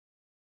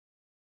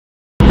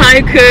I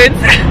could.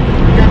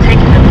 You're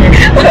taking the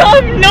piss.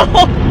 I'm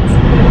not.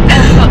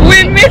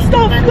 We missed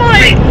our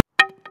flight.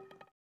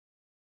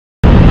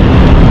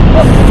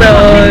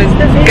 So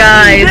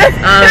guys,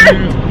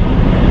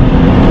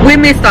 we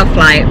missed our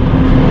flight.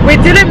 We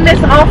didn't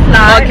miss our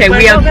flight. Okay,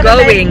 we are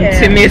going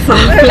to miss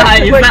our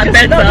flight. Is that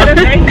better?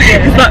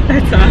 Is that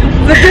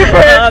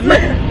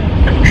better?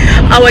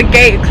 Our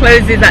gate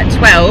closes at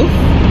 12.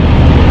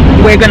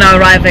 We're gonna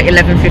arrive at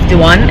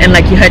 11:51, and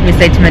like you heard me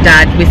say to my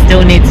dad, we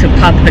still need to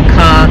park the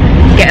car,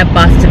 get a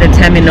bus to the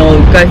terminal,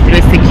 go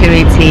through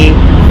security,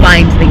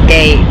 find the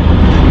gate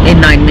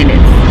in 9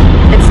 minutes.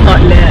 It's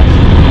not lit.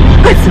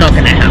 It's not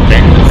gonna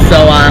happen.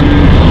 So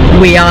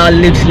we are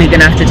literally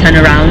gonna have to turn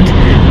around,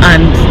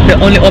 and the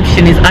only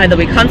option is either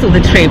we cancel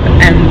the trip,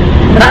 and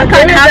that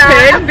can't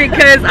happen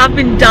because I've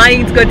been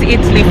dying to go to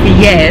Italy for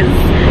years,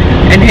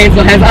 and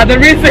Hazel has other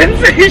reasons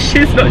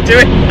she's not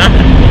doing that.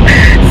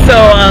 So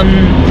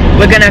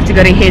we're gonna have to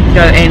go to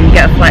Heathrow and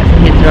get a flight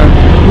from Heathrow.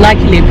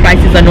 Luckily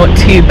prices are not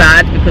too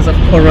bad because of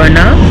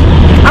Corona.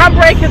 I'm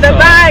breaking the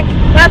bag.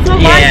 That's all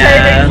my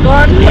savings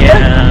gone.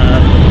 Yeah.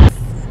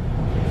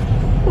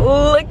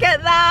 Look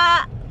at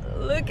that!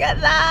 Look at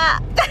that!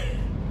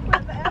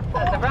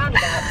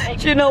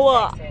 Do you know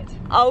what?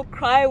 I'll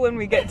cry when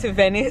we get to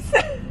Venice.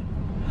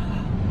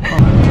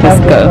 Let's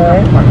go.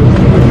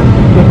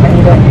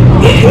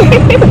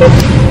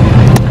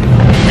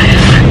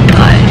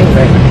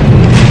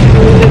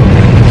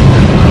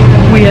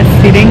 We are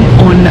sitting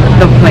on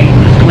the plane.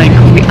 Like,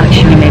 we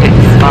actually made it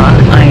this far.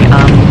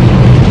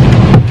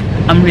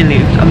 I'm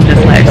relieved. I'm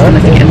just like, I just want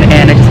us to get in the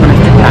air and I just want us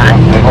to land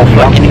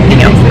before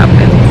anything else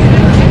happens.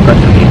 God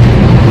forbid.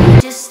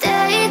 Just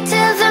stay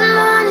till the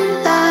morning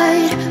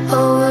light,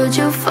 or would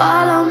you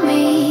follow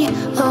me,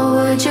 or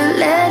would you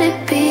let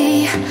it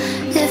be?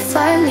 If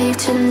I leave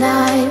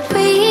tonight,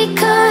 we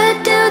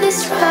could do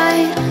this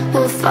right.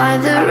 We'll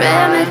find the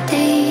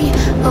remedy,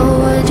 or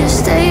would you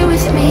stay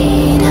with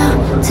me now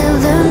till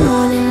the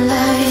morning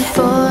light?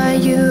 Before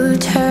you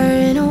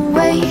turn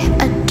away,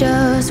 I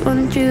just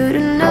want you to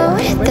know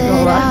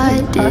that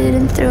I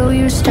didn't throw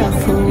your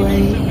stuff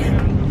away.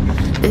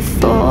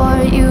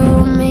 Before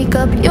you make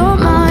up your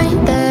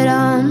mind that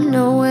I'm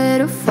nowhere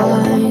to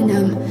find,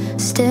 I'm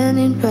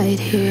standing right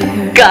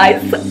here.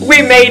 Guys,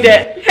 we made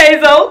it.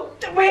 Hazel,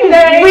 we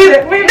made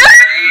it.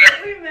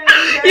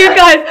 You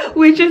guys,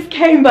 we just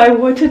came by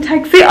water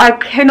taxi.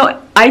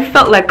 I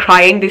felt like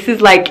crying. This is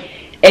like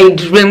a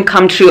dream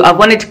come true. I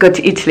wanted to go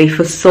to Italy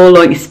for so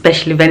long,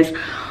 especially Venice.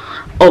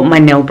 Oh, my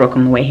nail broke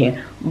on the way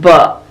here,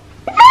 but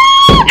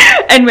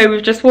anyway,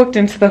 we've just walked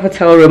into the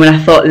hotel room and I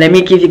thought, let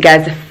me give you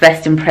guys a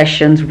first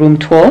impressions room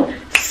tour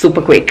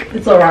super quick.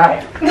 It's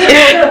alright.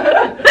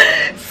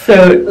 So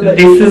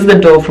this is the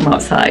door from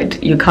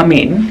outside. You come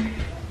in,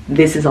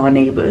 this is our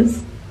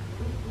neighbors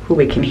who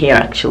we can hear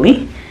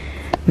actually.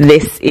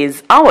 This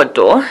is our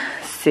door,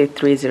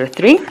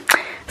 C303.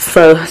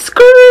 So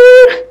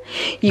screw,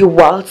 you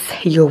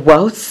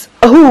waltz.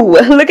 Oh,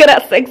 look at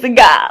that sexy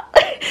girl.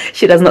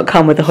 She does not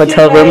come with a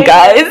hotel room,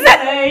 guys.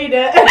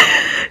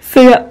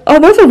 So yeah, oh,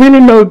 those are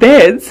really low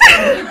beds.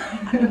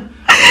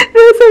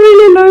 Those are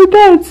really low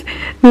beds.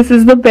 This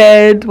is the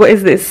bed. What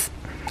is this?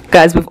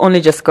 Guys, we've only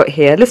just got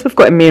here. At least we've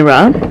got a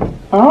mirror.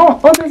 Oh,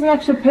 there's an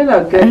extra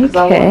pillow. Good.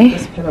 Okay.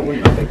 This pillow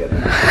wouldn't be bigger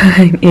than that.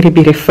 An itty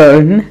bitty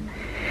phone.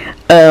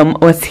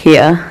 What's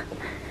here?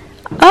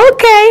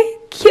 Okay,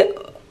 cute.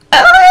 Oh,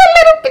 a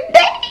little bit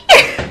there.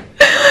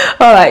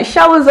 Alright,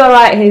 shower's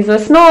alright, Hazel.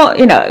 It's not,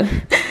 you know,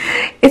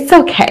 it's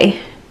okay.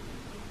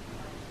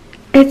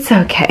 It's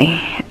okay.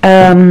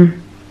 I've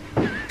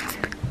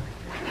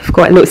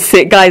got a little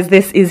sit, guys.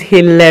 This is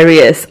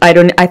hilarious. I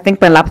think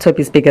my laptop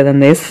is bigger than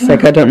this.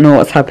 Like, I don't know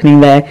what's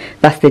happening there.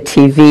 That's the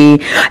TV.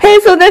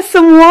 Hazel, there's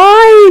some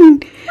wine.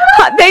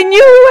 They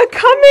knew we were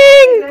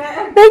coming.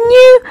 They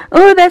knew.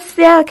 Oh, that's,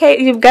 yeah, okay.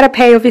 You've got to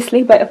pay,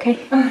 obviously, but okay.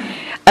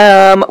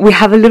 We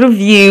have a little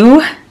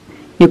view.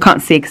 You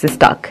can't see because it's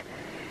dark.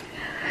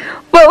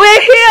 But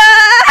we're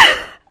here.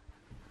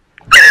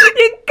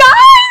 You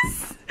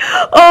guys.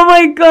 Oh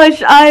my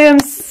gosh, I am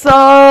so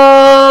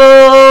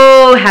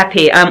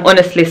happy. I'm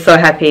honestly so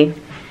happy.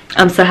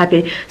 I'm so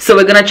happy. So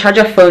we're gonna charge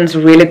our phones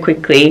really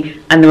quickly,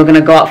 and then we're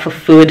gonna go out for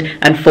food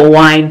and for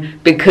wine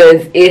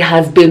because it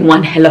has been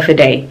one hell of a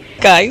day.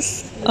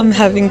 Guys, I'm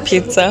having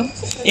pizza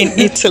in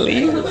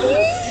Italy.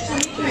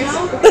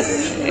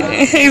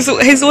 Hazel,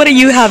 what are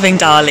you having,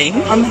 darling?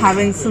 I'm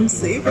having some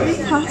savory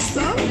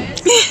pasta.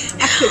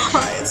 I could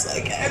cry so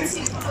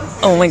good.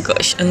 Oh my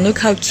gosh, and look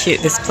how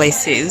cute this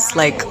place is.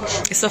 Like,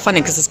 it's so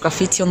funny because there's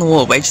graffiti on the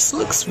wall, but it just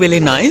looks really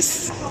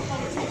nice.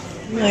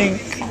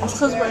 Like, That's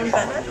because we're in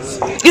Venice.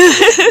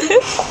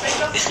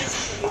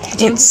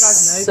 it's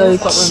so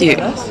cute.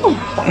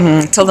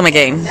 Tell them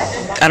again.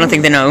 I don't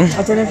think they know.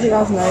 I don't know if you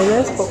guys know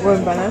this, but we're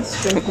in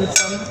Venice drinking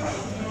some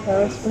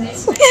Paris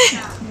spritz.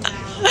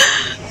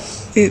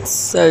 It's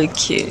so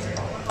cute.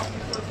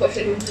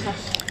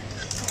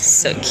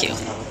 So cute.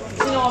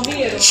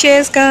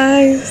 Cheers,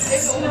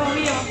 guys.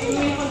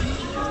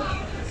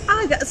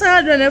 So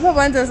I don't know, but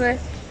when does it?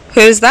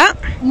 Who's that?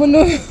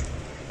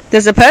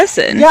 There's a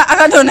person? Yeah,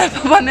 I don't know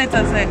if I wanted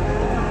to say.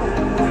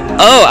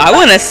 Oh, I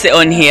want to sit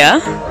on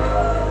here.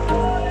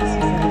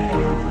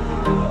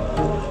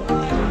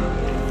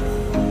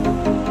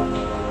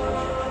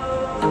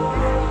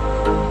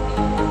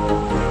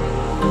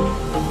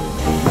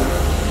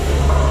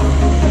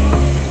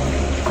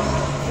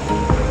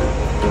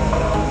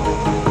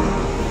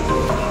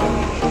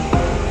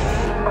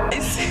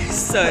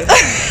 So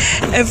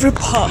every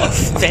part of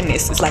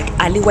Venice is like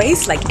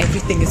alleyways, like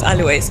everything is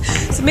alleyways.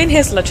 So me and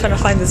Hazel are trying to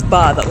find this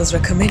bar that was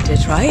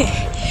recommended, right?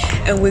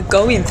 And we're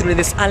going through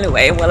this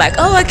alleyway and we're like,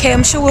 oh okay,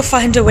 I'm sure we'll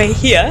find a way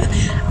here.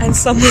 And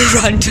some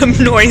random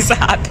noise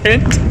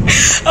happened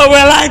and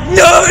we're like,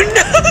 no.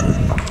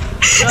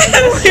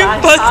 And we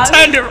both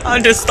turned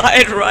around and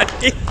started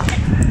running.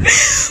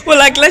 We're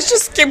like, let's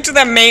just skip to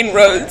the main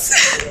roads.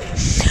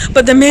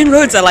 But the main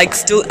roads are like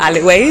still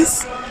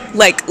alleyways.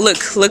 Like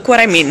look what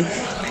I mean.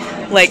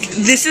 Like,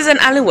 this is an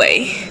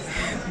alleyway,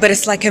 but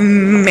it's like a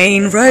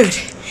main road.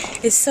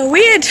 It's so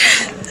weird.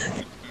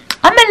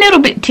 I'm a little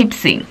bit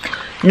tipsy.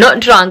 Not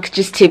drunk,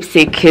 just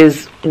tipsy,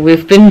 because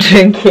we've been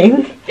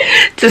drinking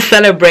to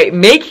celebrate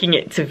making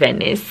it to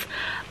Venice.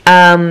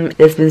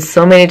 There's been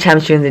so many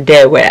times during the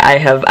day where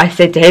I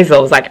said to Hazel, I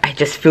was like, I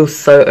just feel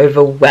so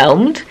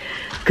overwhelmed,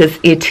 because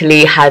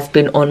Italy has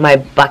been on my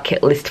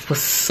bucket list for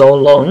so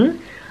long.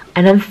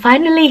 And I'm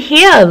finally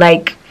here,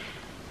 like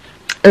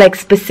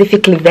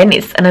specifically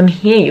Venice, and I'm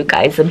here, you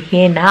guys. I'm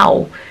here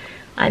now,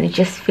 and it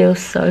just feels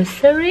so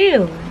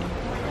surreal.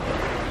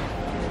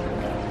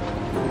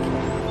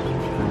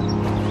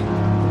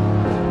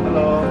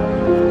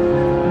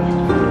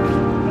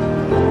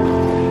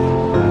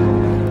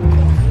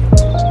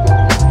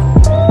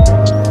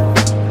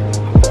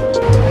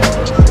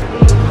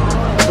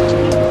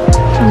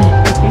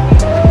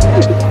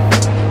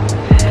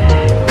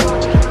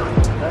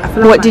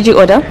 Hello. What did you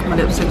order? My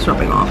lipstick's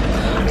rubbing off.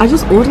 I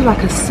just ordered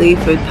like a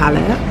seafood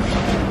palette.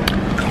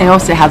 It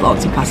also has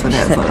octopus in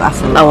it, so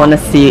that's a lot. I want to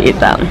see you eat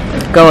that.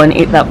 Go and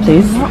eat that,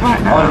 please. Not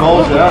right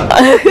now.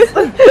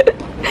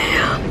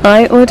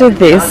 I ordered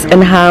this,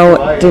 and how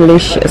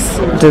delicious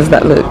does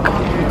that look,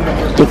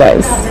 you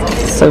guys?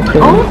 So pretty.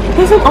 Oh,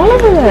 there's an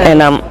olive in it.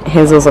 And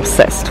Hazel's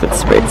obsessed with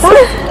spritz.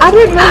 I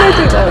didn't know they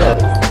did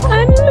that.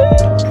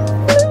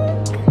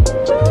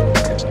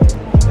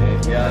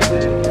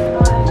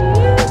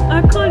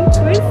 I can't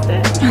twist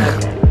it.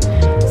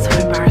 So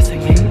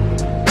embarrassing.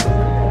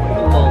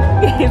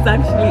 It's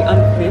actually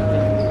unfit.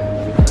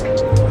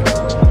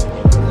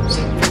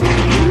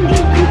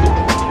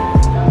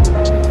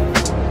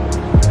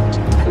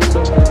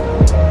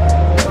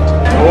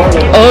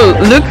 Oh,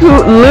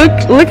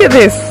 look at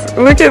this.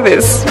 Look at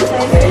this.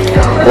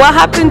 What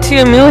happened to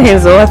your meal,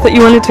 Hazel? I thought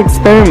you wanted to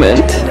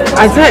experiment.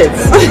 I did.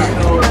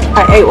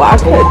 I ate what I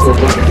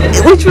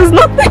could. Which was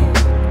nothing.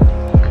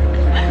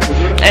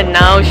 And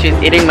now she's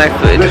eating my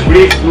food.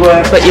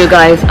 But you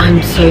guys,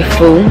 I'm so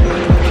full.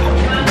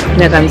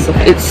 Like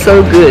it's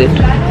so good,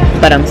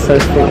 but I'm so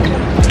full.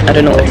 I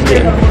don't know what to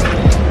do.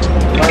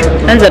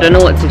 And I don't know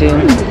what to do.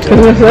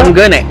 I'm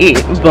gonna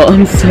eat, but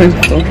I'm so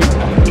full.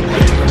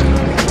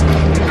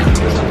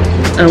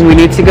 And we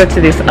need to go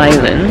to this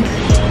island.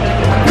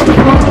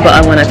 But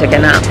I wanna take a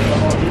nap.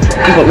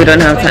 But we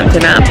don't have time to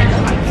nap.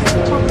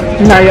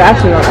 No, you're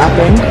actually not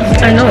napping.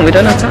 I know, we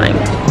don't have time.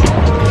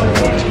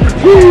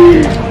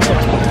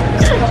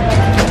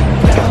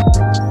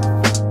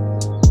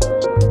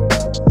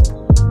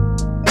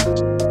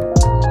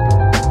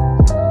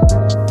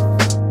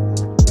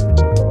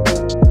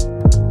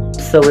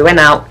 So we went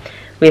out,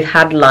 we've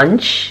had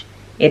lunch.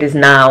 It is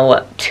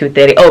now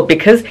 2:30. Oh,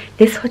 because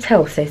this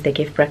hotel says they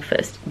give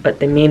breakfast, but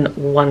they mean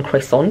one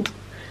croissant.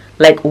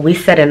 Like, we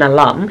set an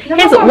alarm.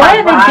 Hazel, why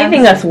are they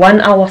giving us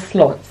 1 hour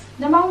slots?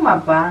 They're not my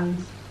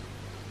buns.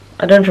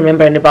 I don't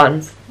remember any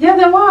buns. Yeah,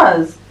 there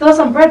was. There were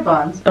some bread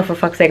buns. Oh, for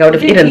fuck's sake, I would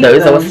have eaten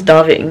those. I was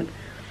starving.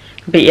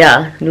 But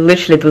yeah,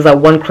 literally there was like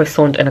one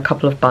croissant and a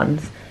couple of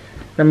buns.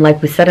 And I'm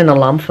like, we set an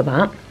alarm for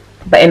that.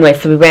 But anyway,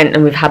 so we went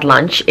and we've had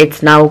lunch.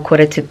 It's now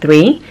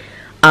 2:45.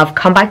 I've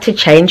come back to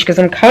change because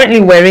I'm currently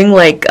wearing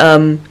like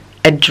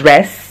a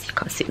dress. You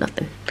can't see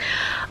nothing.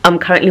 I'm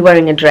currently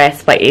wearing a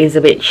dress, but it is a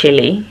bit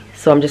chilly.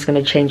 So I'm just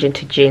going to change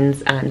into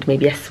jeans and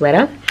maybe a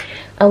sweater.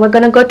 And we're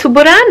going to go to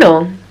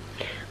Burano.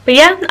 But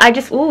yeah,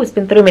 it's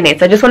been 3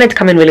 minutes. I just wanted to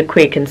come in really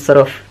quick and sort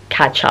of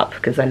catch up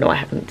because I know I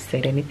haven't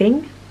said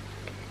anything.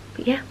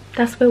 But yeah,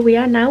 that's where we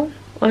are now,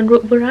 en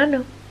route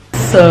Burano.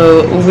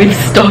 So we've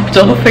stopped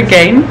off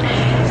again.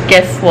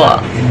 Guess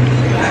what?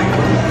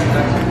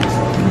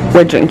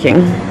 We're drinking.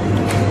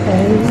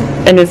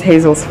 And it's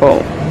Hazel's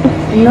fault.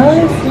 No,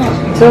 it's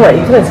not. So what,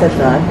 you could have said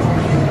no.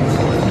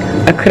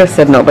 I could have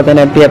said no, but then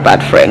I'd be a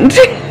bad friend.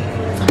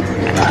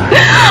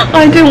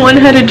 I didn't want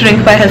her to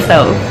drink by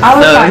herself.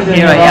 So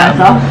here I am.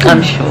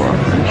 I'm sure.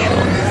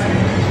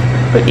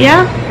 But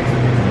yeah,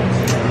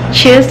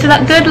 cheers to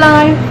that good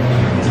life.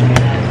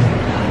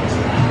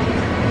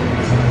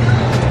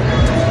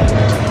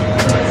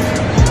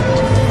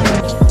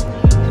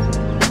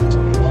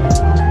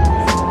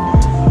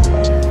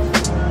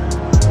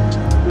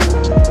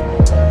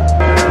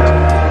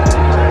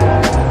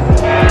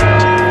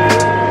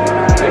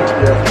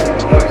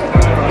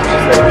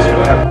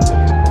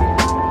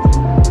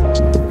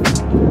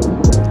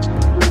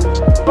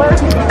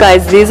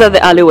 Guys, these are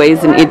the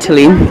alleyways in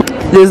Italy.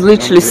 There's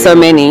literally so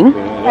many.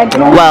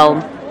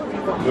 Well,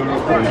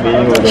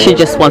 she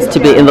just wants to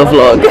be in the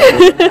vlog.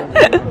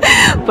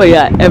 But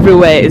yeah,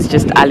 everywhere is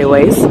just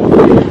alleyways.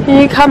 And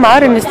you come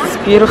out and it's this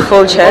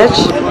beautiful church.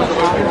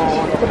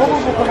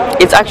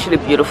 It's actually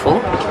beautiful.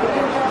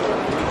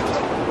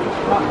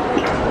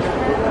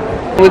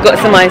 We got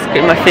some ice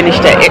cream. I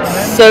finished it.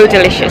 It's so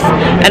delicious.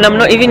 And I'm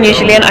not even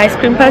usually an ice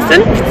cream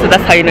person, so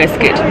that's how you know it's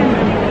good.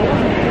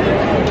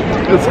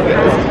 It's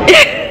good.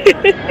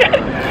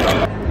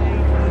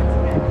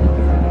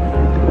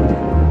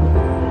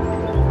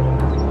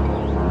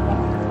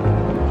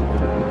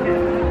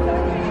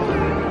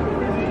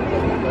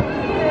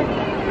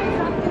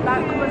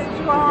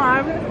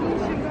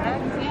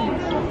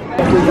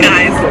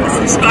 Guys,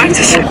 subscribe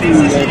to Sophie's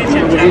YouTube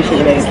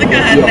channel. Just look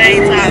at her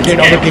names.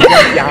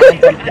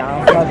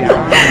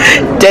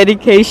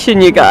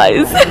 Dedication, you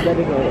guys.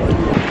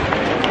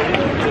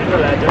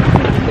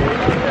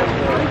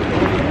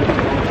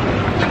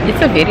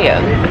 It's a video.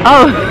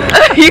 Oh,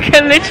 you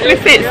can literally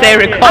see it say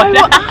record.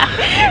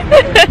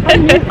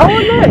 Oh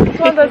look, it's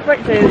one of those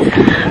bridges.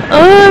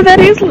 Oh, that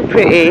is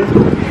pretty.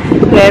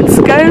 Let's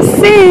go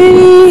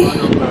see.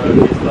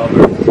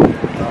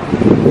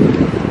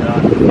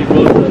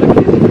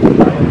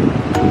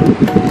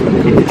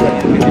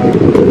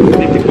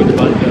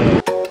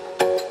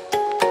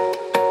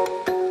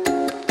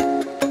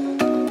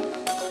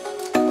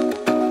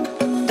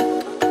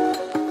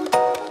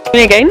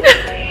 Again.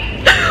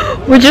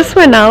 We just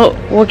went out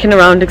walking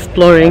around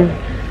exploring,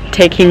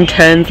 taking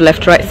turns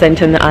left, right,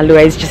 centre in the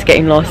alleyways, just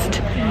getting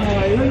lost.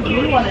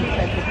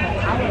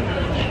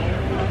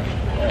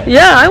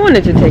 Yeah, I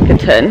wanted to take a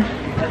turn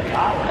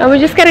and we're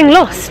just getting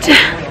lost.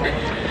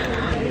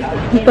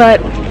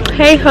 But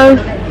hey ho,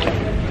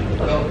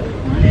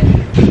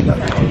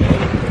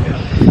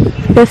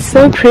 they're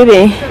so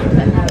pretty.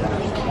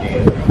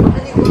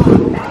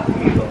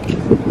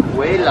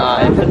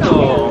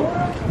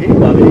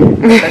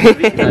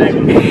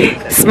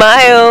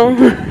 Smile.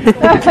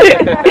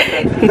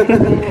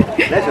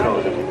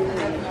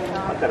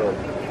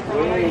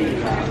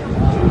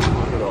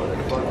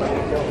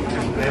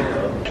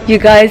 You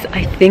guys,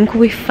 I think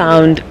we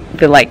found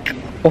the like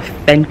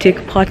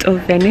authentic part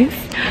of Venice.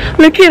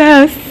 Look at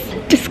us,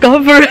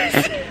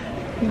 discoverers.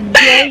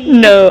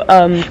 No,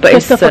 but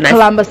it's so nice.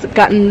 Columbus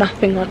got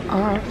nothing on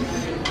us.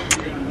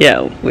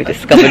 Yeah, we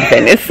discovered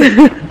Venice.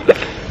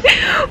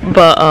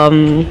 But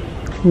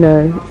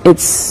no,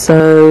 it's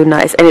so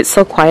nice and it's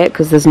so quiet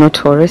because there's no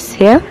tourists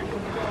here,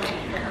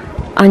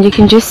 and you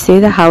can just see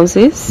the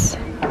houses.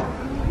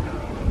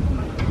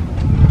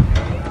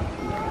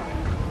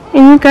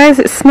 And you guys,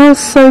 it smells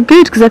so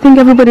good because I think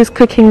everybody's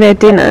cooking their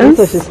dinners.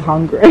 I'm just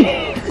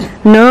hungry.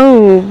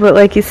 No, but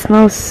like it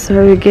smells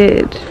so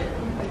good.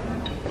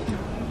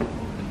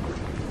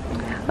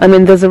 I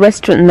mean, there's a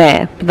restaurant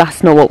there, but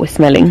that's not what we're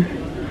smelling.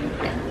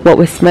 What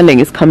we're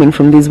smelling is coming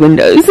from these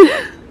windows.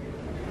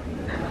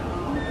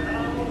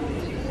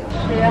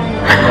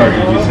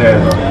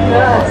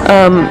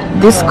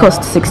 This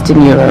cost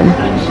 16 euro,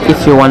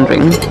 if you're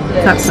wondering.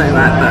 That's so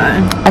bad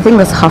though. I think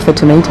that's half a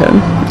tomato.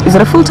 Is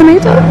it a full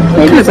tomato?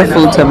 Maybe it's a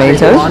full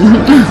tomato.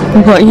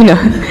 But you know,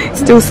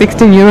 still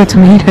 16 euro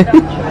tomato.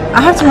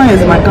 I have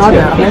tomatoes in my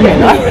garden.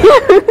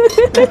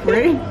 They're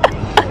free.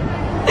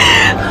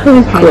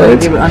 Oh,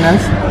 good. Give it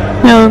honest.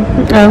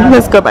 No,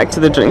 let's go back to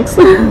the drinks.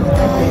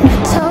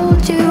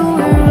 Told you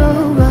we're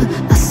over.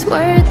 I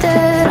swear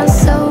that I'm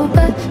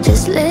sober.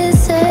 Just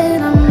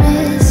listen, I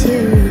miss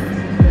you.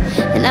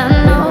 And I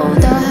know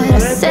that I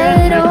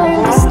said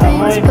all these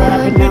things,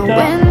 but now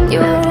when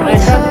you're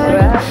with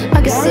her,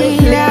 I can see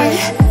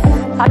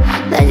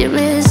that you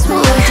miss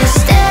me. Just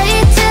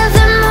stay till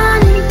the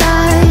morning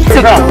light.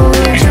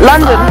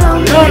 London.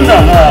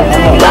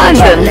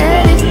 London.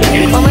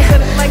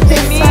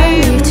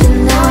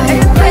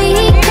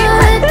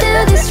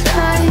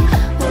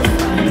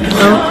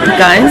 Oh,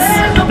 guys,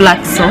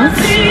 black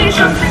sauce.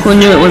 Who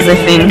knew it was a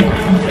thing?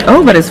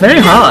 Oh, but it's very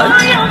hard.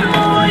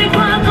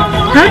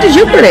 How did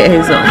you put it,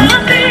 Hazel?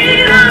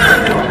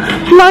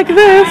 Like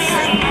this.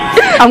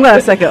 I'm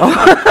gonna suck it off.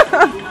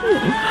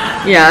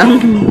 Yeah.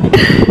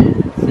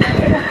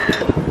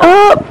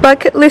 Oh,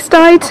 bucket list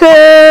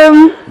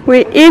item.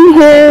 We're in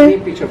here.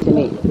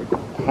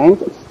 Hand,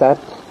 start,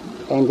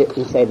 and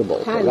inside the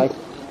bowl, right?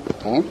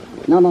 Hand?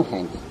 No,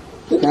 hand.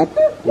 Start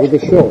with the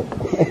show.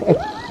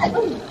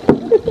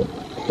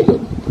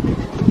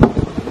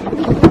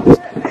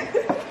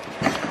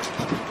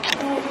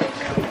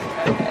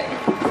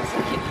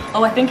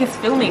 Oh, I think it's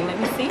filming. Let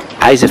me see.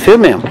 Ah, is it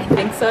filming? I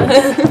think so.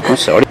 I'm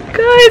sorry.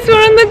 Guys, we're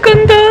on the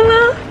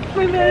gondola.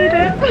 We made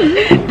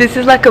it. This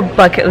is like a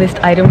bucket list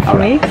item for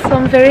me, so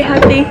I'm very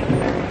happy.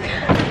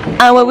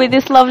 And we're with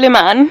this lovely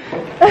man.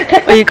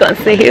 Oh, you can't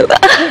see him.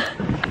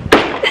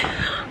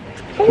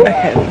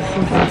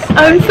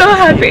 I'm so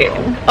happy.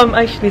 I'm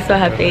actually so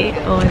happy.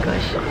 Oh my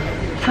gosh.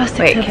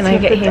 Wait, can I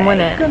get him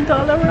on it?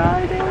 Gondola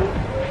riding.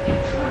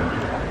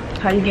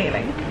 How are you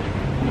feeling?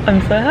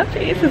 I'm so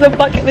happy. This is a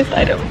bucket list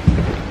item.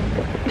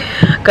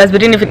 Guys, we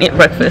didn't even eat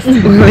breakfast. We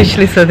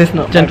literally saw this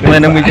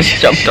gentleman and we just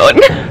jumped on.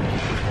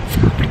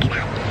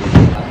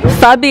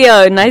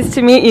 Fabio, nice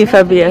to meet you,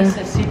 Fabio.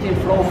 Sitting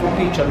floor for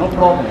picture, no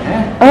problem,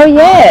 eh? Oh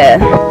yeah.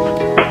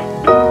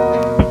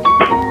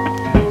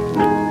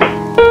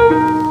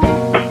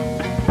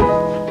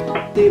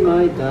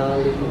 My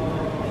darling,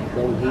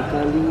 from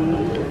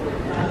Italy,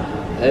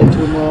 and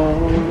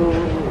tomorrow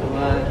I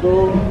go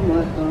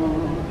my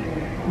home.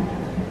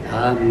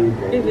 I'm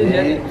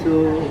going to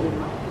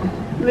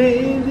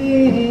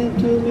leave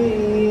to me.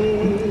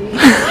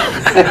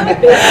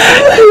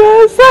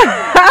 Yes.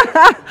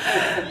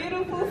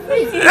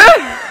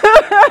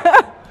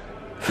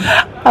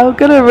 I'm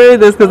gonna read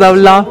this because I'm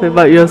laughing,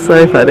 but you're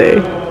so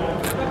funny.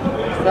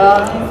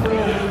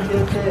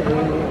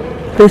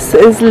 This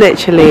is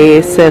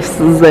literally Sif's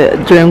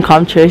dream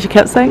come true. She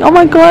kept saying, oh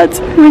my god,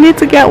 we need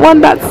to get one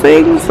that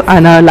sings. I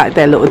know, like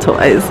they're little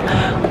toys.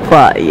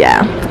 But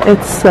yeah,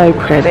 it's so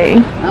pretty.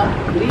 Now,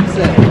 please,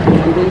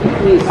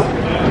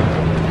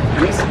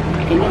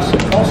 can you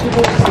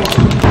possible?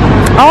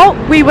 Oh,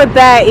 we were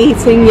there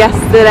eating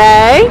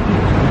yesterday.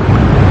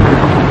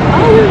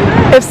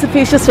 If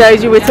Safisha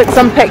showed you, we took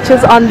some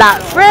pictures on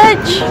that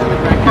fridge.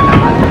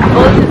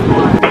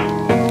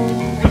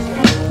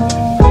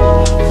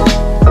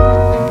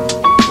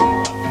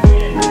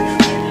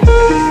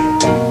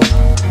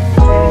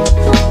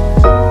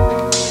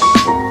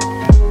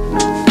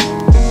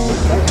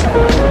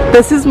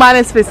 This is mine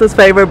and Spissa's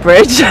favorite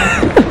bridge.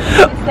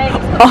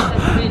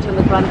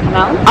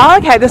 Oh,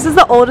 okay, this is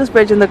the oldest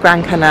bridge in the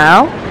Grand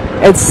Canal.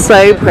 It's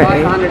so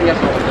pretty. 500 years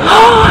old.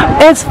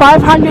 It's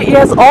 500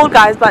 years old,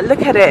 guys, but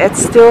look at it, it's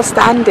still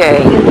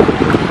standing.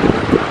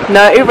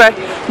 No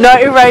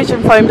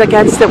erosion foamed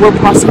against it will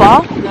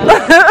prosper.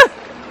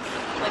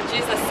 When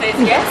Jesus says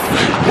yes,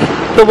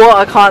 the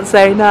water can't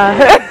say no.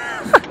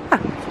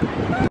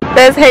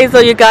 there's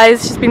Hazel, you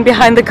guys. She's been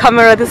behind the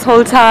camera this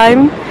whole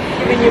time.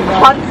 Giving you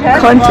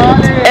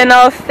content. And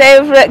our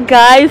favorite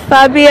guy,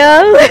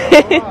 Fabio.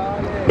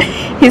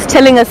 He's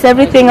telling us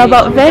everything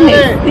about Venice.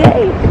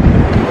 Yay.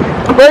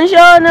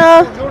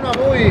 Buongiorno.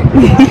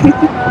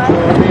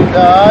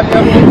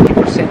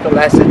 80%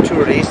 less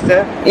tourists,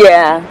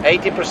 Yeah.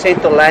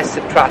 80% less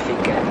traffic.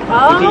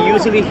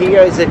 Usually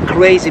here is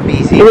crazy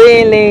busy.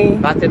 Really?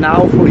 But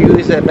now for you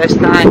is the best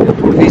time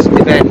for visit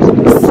Venice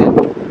because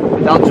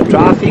without the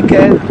traffic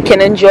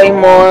Can enjoy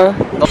more.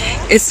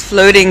 It's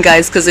floating,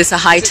 guys, because it's a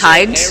high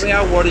tide.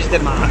 area what is the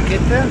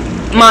market?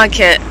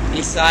 Market.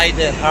 Inside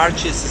the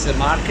arches is a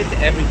market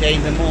every day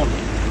in the morning.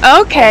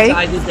 Okay.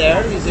 Inside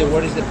there is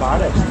what is the bar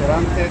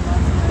restaurant.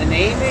 The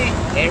name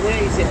area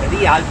is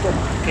Rialto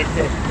Market.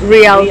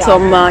 Rialto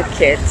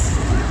Market.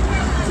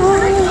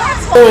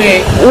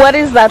 What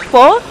is that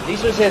for?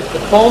 This is the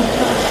pump.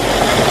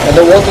 And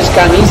the water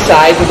come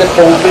inside, the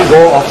pump will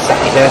go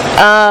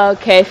outside.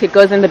 Okay, if it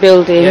goes in the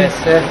building. Yes.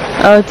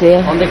 Oh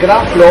dear. On the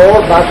ground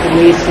floor, but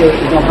means you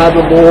don't have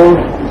more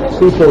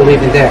people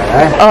living there.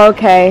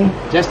 Okay.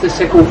 Just the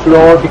second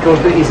floor because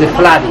there is a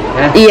flooding.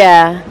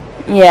 Yeah.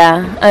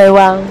 Yeah. Oh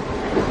wow.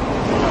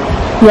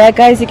 Yeah,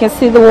 guys, you can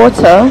see the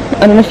water.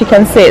 I don't know if you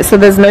can see it. So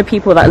there's no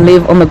people that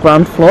live on the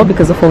ground floor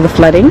because of all the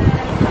flooding.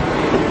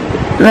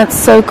 That's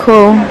so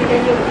cool.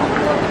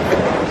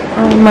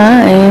 Oh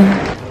my.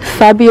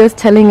 Fabio's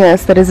telling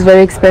us that it's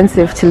very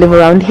expensive to live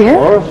around here.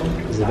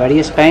 It's very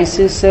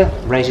expensive.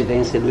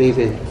 Residents live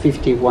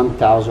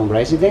 51,000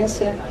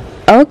 residents.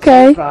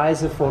 Okay.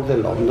 Price for the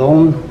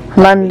London.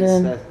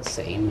 London. It's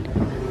same.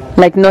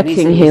 Like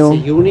Notting Hill.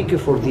 It's unique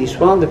for this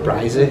one. The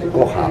price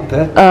go up.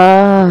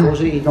 Ah.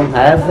 Because you don't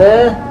have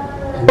a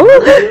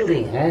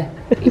building.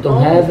 You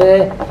don't have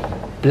a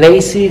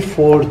place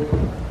for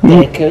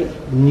new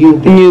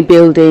building. New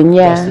building,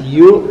 yeah. Just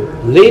you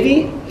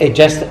living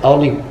just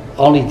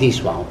only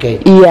this one, okay?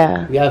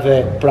 Yeah. We have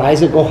a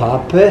price go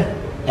up,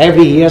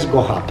 every year go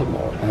up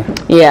more.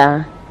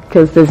 Yeah,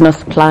 because there's no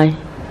supply.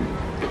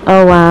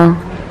 Oh wow.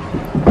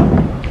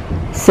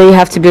 So you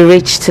have to be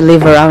rich to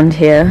live around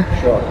here.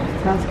 Sure.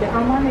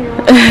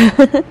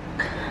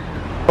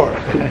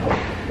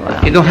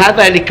 You don't have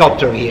a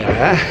helicopter here,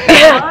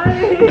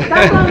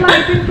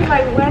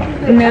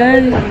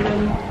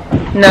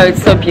 No,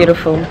 it's so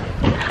beautiful.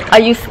 Are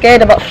you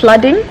scared about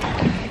flooding?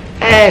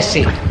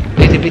 See,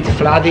 little bit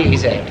flooding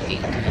is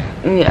everything.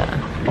 Yeah.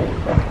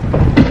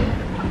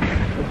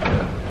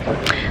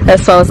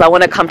 That's why I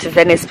want to come to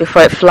Venice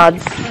before it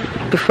floods,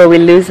 before we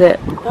lose it.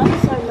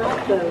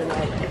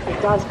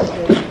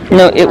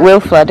 No, it will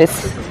flood.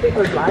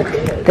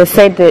 They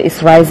say that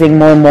it's rising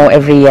more and more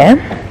every year.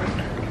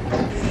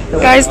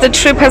 Guys, the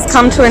trip has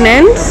come to an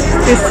end.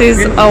 This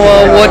is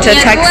our water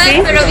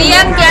taxi.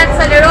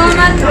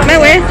 My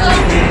way.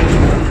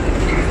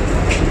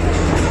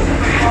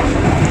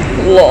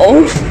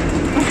 Lol.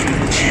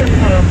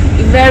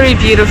 Very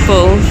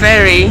beautiful,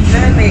 very.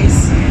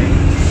 Venice.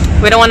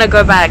 We don't want to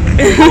go back.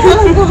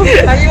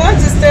 And you want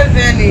to stay in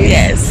Venice?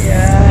 Yes.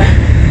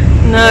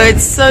 Yeah. No,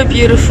 it's so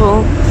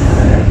beautiful.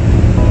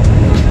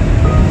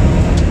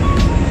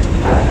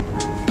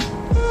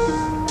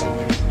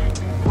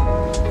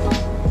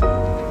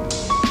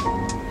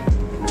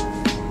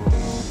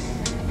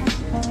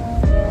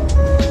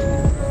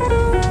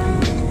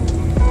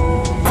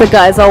 So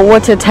guys, our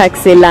water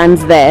taxi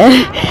lands there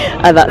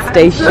at that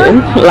station.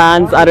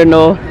 Lands, I don't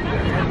know.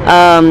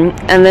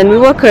 And then we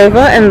walk over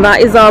and that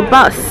is our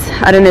bus.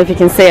 I don't know if you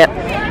can see it,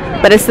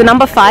 but it's the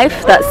number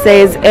 5 that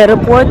says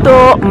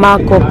Aeropuerto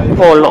Marco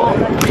Polo,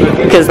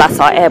 because that's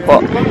our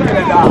airport.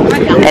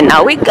 And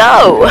now we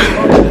go.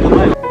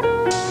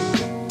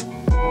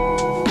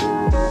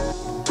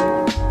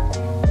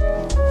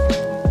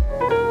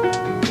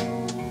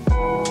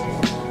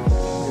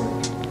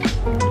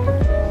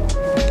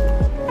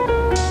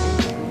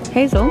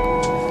 Hazel,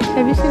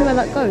 have you seen where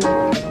that goes?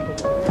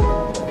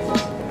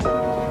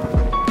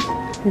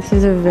 This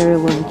is a very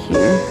long queue.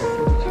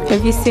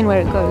 Have you seen where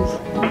it goes?